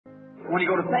when you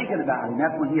go to thinking about Him,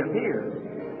 that's when He appears.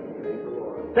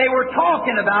 They were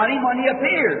talking about Him when He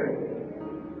appeared.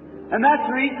 And that's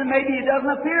the reason maybe He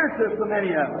doesn't appear to so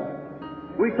many of us.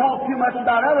 We talk too much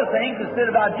about other things instead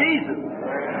of about Jesus.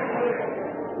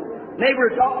 They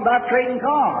were talking about trading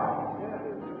cars.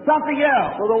 Something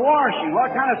else, or the washing.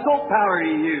 What kind of soap powder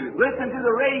you use? Listen to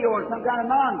the radio or some kind of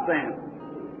nonsense.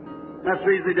 That's the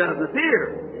reason He doesn't appear.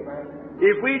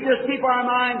 If we just keep our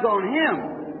minds on Him,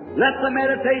 let the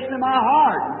meditation of my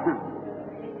heart.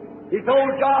 He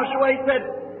told Joshua, He said,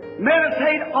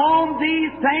 meditate on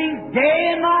these things day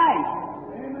and night.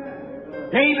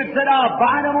 David said, I'll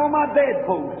bind them on my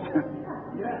bedpost.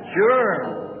 Sure.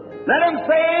 Let them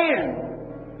stay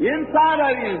inside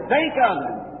of you. Think of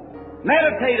them.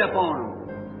 Meditate upon them.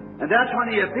 And that's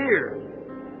when He appears.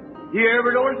 You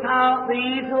ever notice how the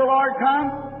angel of the Lord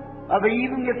comes? Of the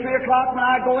evening at 3 o'clock when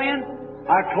I go in,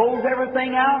 I close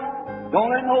everything out. Don't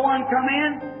let no one come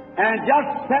in. And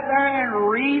just sit there and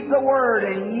read the Word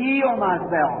and yield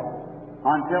myself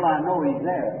until I know He's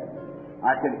there.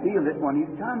 I can feel it when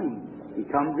He's coming. He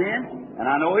comes in, and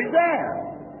I know He's there.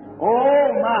 Oh,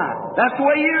 my. That's the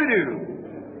way you do.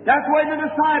 That's the way the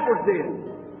disciples did.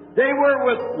 They were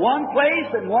with one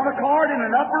place and one accord in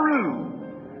an upper room.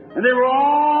 And they were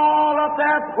all up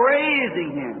there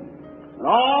praising Him. And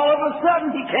all of a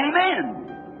sudden He came in.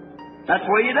 That's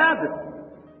the way He does it.